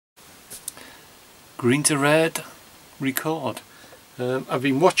green to red, record. I've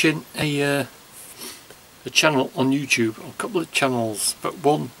been watching a channel on YouTube, a couple of channels, but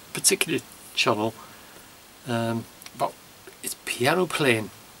one particular channel about it's piano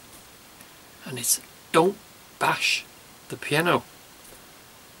playing, and it's don't bash the piano,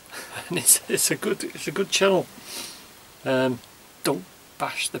 and it's a good channel. Don't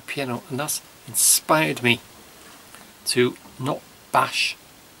bash the piano, and that's inspired me to not bash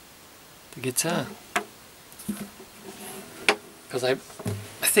the guitar, because I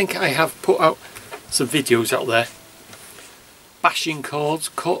think I have put out some videos out there bashing chords,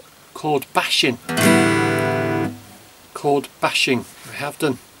 chord bashing, I have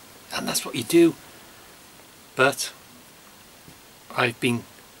done, and that's what you do. But I've been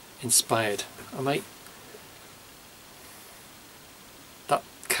inspired. That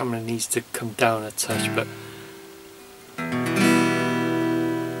camera needs to come down a touch, but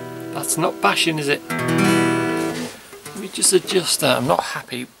that's not bashing, is it? Let me just adjust that. I'm not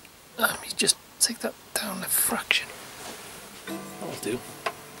happy. Let me just take that down a fraction. That'll do.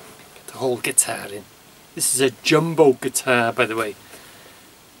 Get the whole guitar in. This is a jumbo guitar, by the way.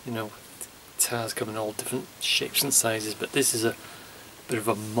 You know, guitars come in all different shapes and sizes, but this is a bit of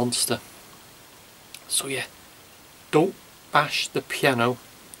a monster. So yeah, don't bash the piano.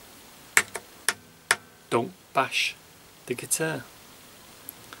 Don't bash the guitar.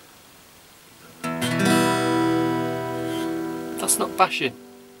 That's not bashing.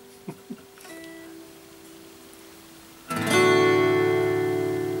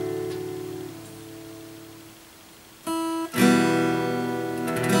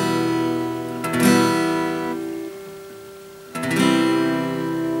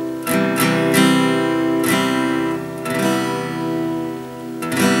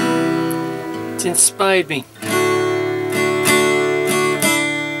 It's inspired me.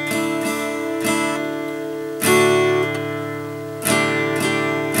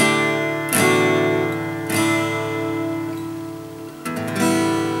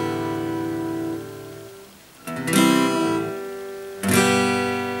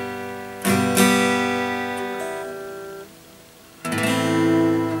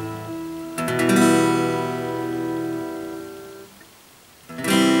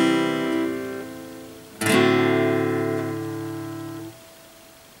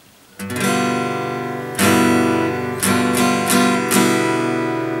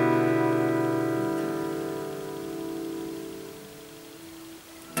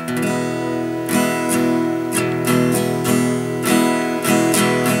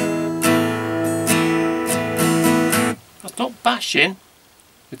 That's not bashing,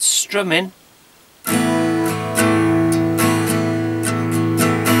 it's strumming.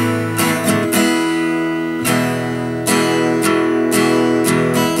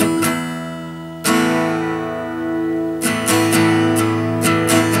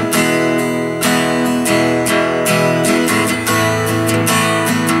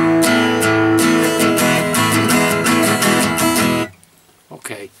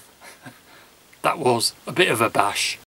 Okay, that was a bit of a bash.